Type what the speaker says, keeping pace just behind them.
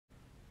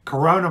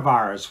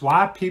Coronavirus,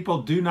 why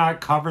people do not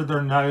cover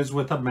their nose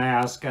with a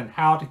mask and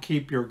how to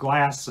keep your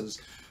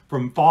glasses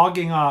from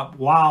fogging up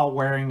while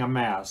wearing a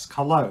mask.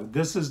 Hello,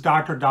 this is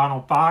Dr.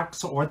 Donald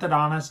Fox,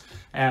 orthodontist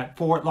at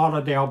Fort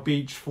Lauderdale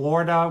Beach,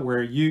 Florida,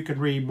 where you can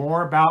read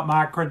more about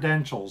my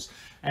credentials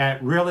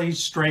at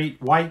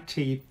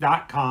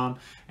reallystraightwhiteteeth.com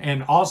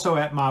and also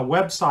at my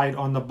website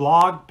on the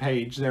blog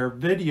page. There are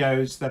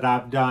videos that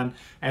I've done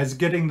as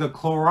getting the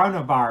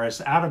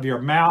coronavirus out of your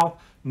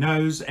mouth,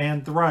 nose,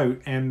 and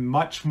throat, and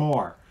much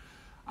more.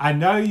 I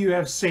know you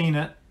have seen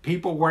it.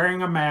 People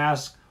wearing a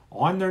mask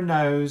on their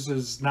nose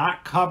is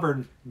not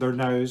covered their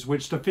nose,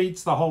 which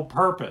defeats the whole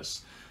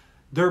purpose.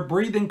 They're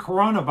breathing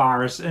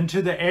coronavirus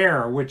into the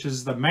air, which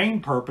is the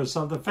main purpose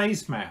of the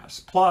face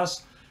mask.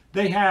 Plus,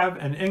 they have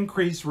an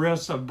increased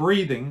risk of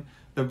breathing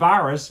the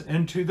virus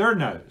into their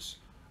nose.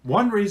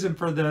 One reason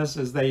for this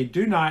is they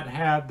do not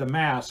have the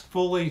mask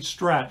fully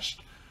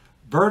stretched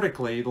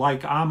vertically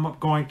like I'm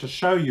going to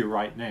show you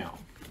right now.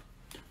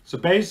 So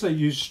basically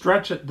you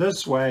stretch it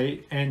this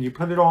way and you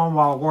put it on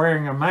while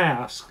wearing a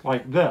mask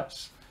like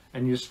this,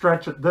 and you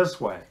stretch it this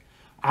way.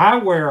 I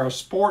wear a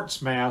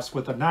sports mask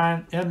with a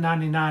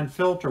N99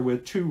 filter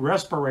with two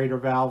respirator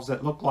valves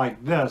that look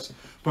like this.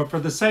 But for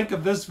the sake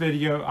of this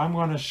video, I'm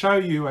going to show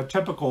you a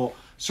typical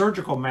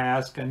surgical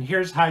mask, and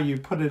here's how you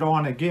put it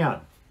on again.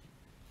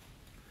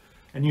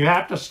 And you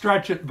have to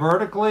stretch it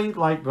vertically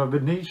like the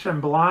Venetian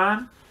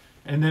blind,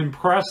 and then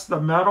press the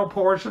metal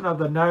portion of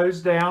the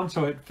nose down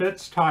so it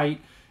fits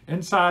tight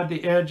inside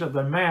the edge of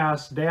the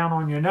mask down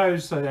on your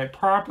nose so that it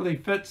properly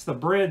fits the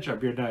bridge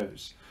of your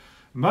nose.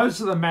 Most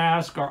of the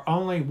masks are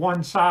only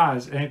one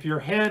size, and if your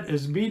head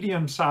is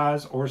medium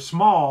size or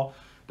small,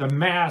 the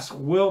mask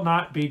will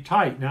not be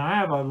tight. Now, I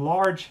have a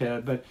large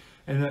head, but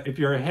if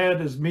your head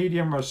is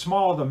medium or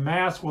small, the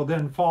mask will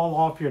then fall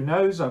off your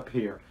nose up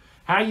here.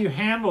 How you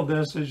handle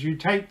this is you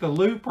take the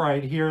loop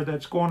right here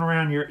that's going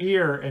around your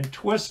ear and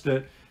twist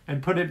it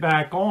and put it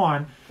back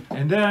on,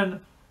 and then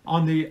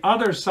on the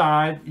other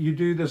side, you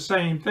do the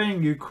same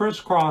thing. You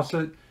crisscross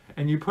it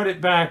and you put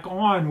it back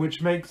on,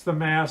 which makes the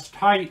mask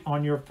tight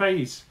on your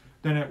face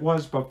than it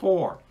was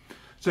before.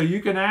 So you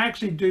can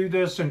actually do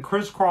this and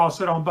crisscross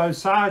it on both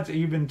sides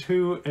even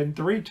 2 and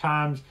 3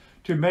 times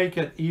to make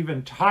it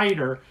even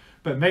tighter,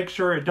 but make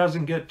sure it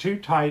doesn't get too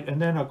tight,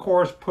 and then of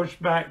course push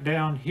back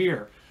down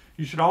here.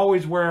 You should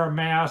always wear a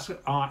mask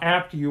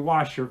after you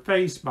wash your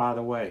face, by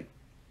the way.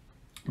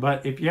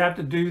 But if you have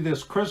to do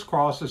this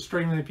crisscross,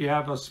 extremely if you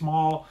have a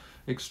small,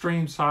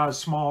 extreme size,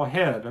 small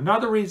head.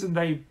 Another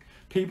reason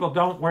people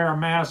don't wear a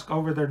mask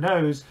over their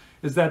nose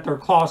is that they're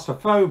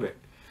claustrophobic.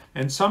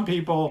 And some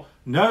people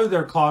know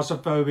they're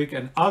claustrophobic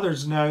and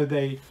others know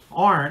they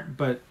aren't,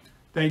 but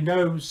they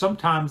know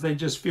sometimes they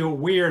just feel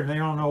weird and they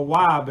don't know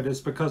why, but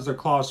it's because they're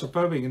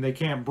claustrophobic and they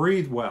can't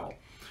breathe well.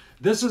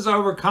 This is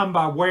overcome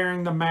by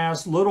wearing the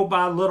mask little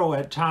by little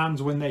at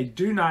times when they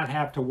do not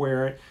have to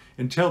wear it,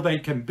 until they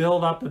can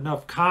build up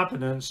enough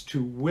confidence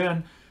to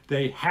when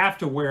they have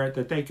to wear it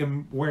that they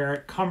can wear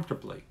it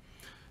comfortably.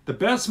 The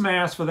best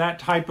mask for that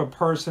type of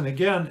person,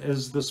 again,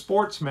 is the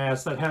sports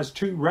mask that has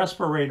 2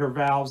 respirator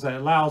valves that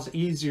allows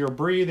easier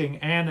breathing,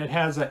 and it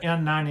has an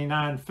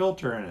N99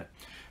 filter in it.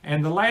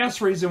 And the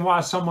last reason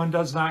why someone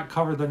does not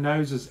cover their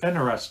nose is,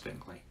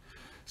 interestingly,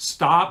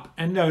 stop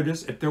and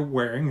notice if they're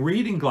wearing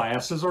reading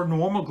glasses or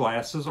normal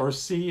glasses, or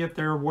see if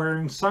they're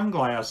wearing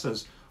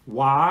sunglasses.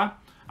 Why?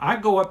 I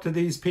go up to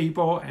these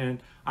people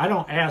and I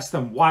don't ask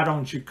them, why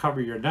don't you cover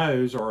your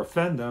nose, or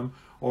offend them,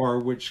 or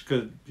which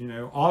could,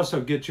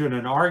 also get you in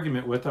an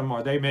argument with them,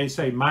 or they may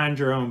say, mind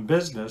your own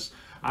business.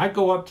 I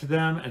go up to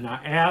them and I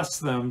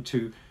ask them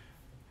to,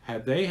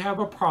 they have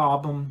a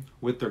problem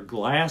with their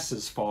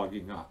glasses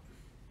fogging up.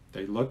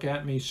 They look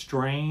at me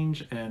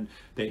strange and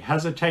they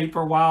hesitate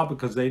for a while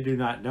because they do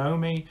not know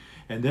me.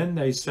 And then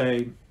they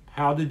say,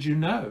 how did you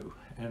know?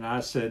 And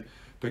I said,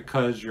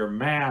 because your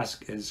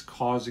mask is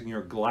causing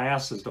your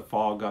glasses to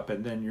fog up,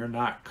 and then you're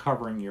not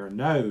covering your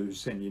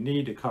nose, and you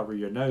need to cover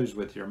your nose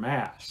with your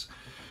mask.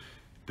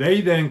 They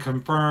then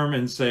confirm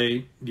and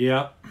say,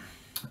 yep.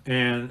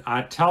 And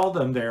I tell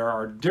them there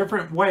are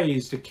different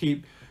ways to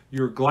keep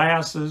your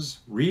glasses,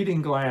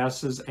 reading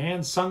glasses,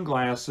 and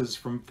sunglasses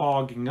from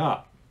fogging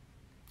up.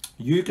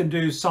 You can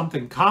do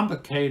something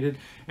complicated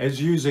as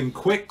using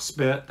Quick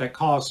Spit that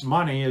costs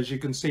money, as you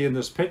can see in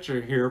this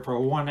picture here. For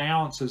 1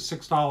 ounce is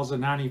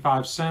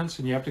 $6.95,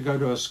 and you have to go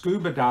to a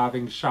scuba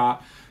diving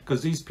shop,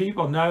 because these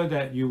people know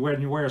that when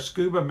you wear a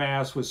scuba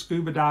mask with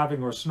scuba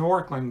diving or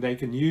snorkeling, they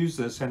can use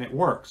this and it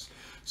works.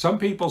 Some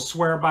people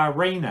swear by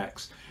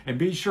Rain-X, and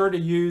be sure to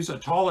use a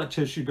toilet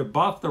tissue to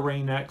buff the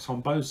Rain-X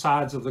on both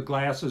sides of the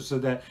glasses so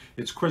that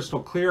it's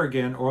crystal clear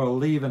again, or it'll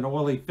leave an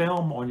oily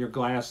film on your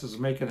glasses,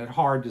 making it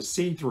hard to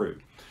see through.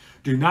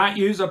 Do not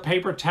use a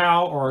paper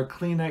towel or a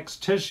Kleenex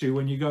tissue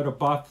when you go to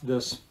buff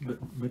this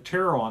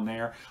material on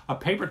there. A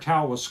paper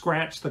towel will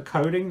scratch the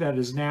coating that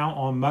is now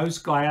on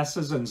most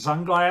glasses and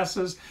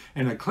sunglasses,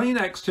 and a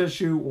Kleenex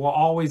tissue will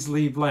always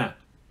leave lint.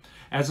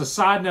 As a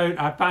side note,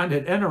 I find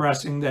it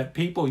interesting that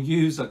people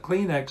use a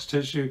Kleenex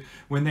tissue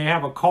when they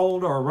have a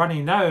cold or a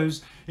runny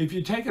nose. If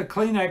you take a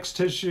Kleenex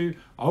tissue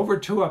over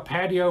to a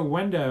patio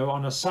window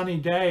on a sunny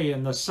day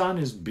and the sun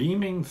is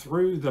beaming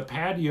through the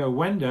patio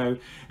window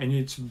and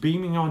it's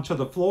beaming onto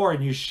the floor,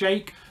 and you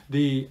shake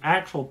the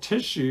actual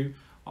tissue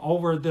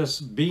over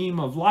this beam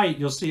of light,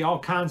 you'll see all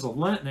kinds of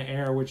lint in the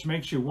air, which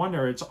makes you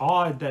wonder. It's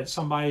odd that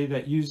somebody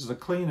that uses a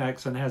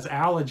Kleenex and has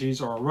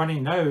allergies or a runny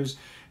nose,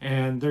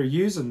 and they're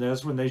using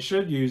this when they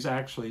should use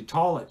actually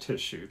toilet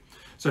tissue.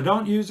 So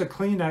don't use a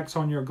Kleenex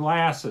on your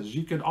glasses.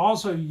 You could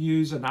also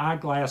use an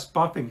eyeglass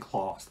buffing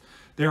cloth.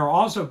 There are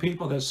also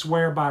people that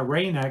swear by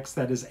Rain-X,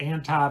 that is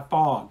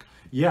anti-fog.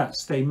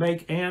 Yes, they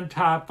make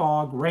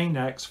anti-fog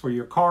Rain-X for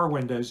your car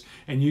windows,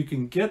 and you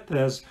can get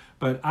this,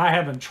 but I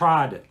haven't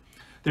tried it.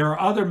 There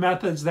are other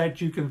methods that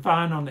you can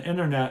find on the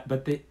internet,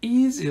 but the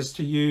easiest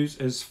to use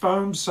is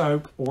foam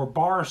soap or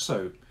bar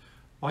soap.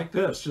 Like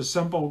this, just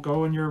simple,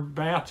 go in your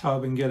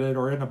bathtub and get it,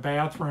 or in a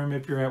bathroom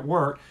if you're at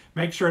work.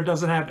 Make sure it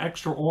doesn't have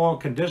extra oil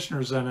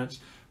conditioners in it.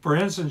 For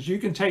instance, you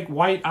can take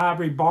white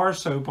ivory bar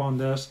soap on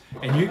this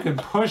and you can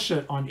push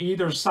it on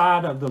either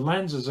side of the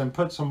lenses and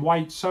put some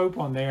white soap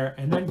on there,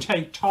 and then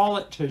take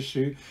toilet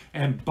tissue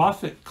and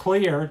buff it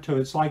clear to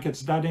it's like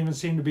it doesn't even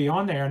seem to be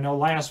on there, and they'll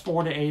last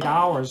 4 to 8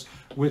 hours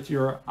with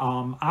your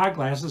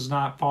eyeglasses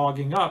not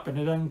fogging up, and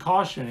it doesn't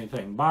cost you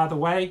anything. By the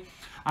way,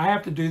 I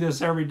have to do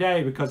this every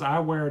day because I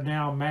wear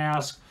now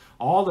masks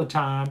all the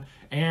time,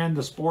 and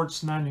the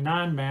Sports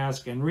 99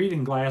 mask and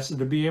reading glasses,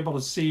 to be able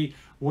to see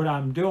what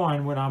I'm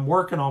doing when I'm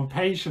working on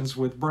patients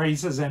with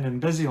braces and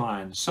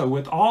Invisalign. So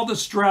with all the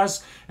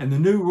stress and the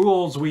new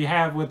rules we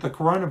have with the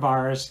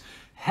coronavirus,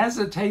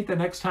 hesitate the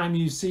next time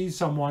you see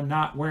someone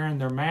not wearing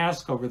their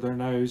mask over their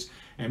nose,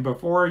 and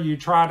before you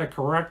try to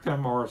correct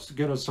them or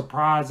get a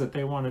surprise that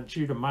they wanted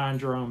you to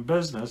mind your own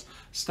business,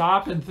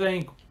 stop and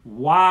think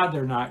why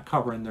they're not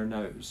covering their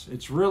nose.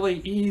 It's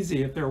really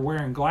easy if they're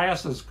wearing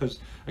glasses, because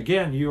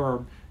again, you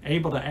are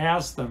able to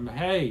ask them,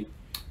 hey,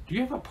 do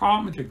you have a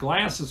problem with your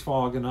glasses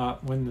fogging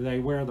up, when they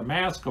wear the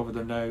mask over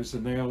their nose?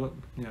 And they'll,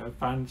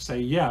 say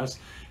yes.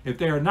 If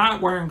they're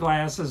not wearing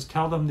glasses,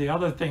 tell them the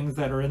other things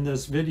that are in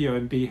this video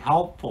and be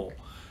helpful.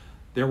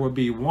 There will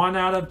be 1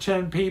 out of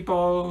 10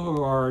 people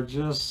who are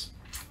just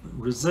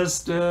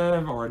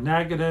resistive or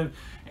negative.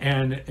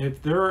 And if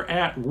they're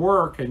at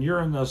work and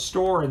you're in the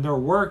store and they're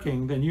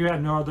working, then you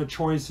have no other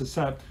choice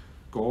except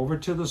go over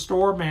to the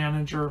store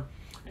manager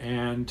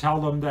and tell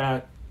them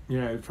that,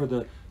 for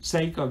the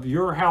sake of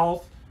your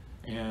health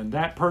and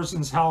that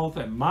person's health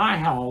and my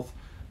health,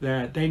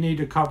 that they need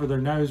to cover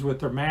their nose with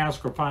their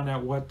mask, or find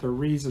out what their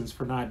reasons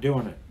for not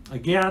doing it.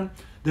 Again,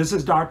 this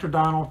is Dr.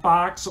 Donald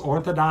Fox,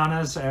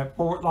 orthodontist at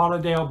Fort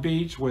Lauderdale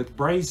Beach, with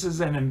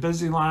braces and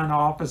Invisalign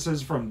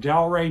offices from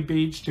Delray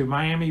Beach to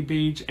Miami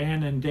Beach,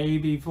 and in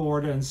Davie,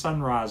 Florida, and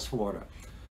Sunrise, Florida.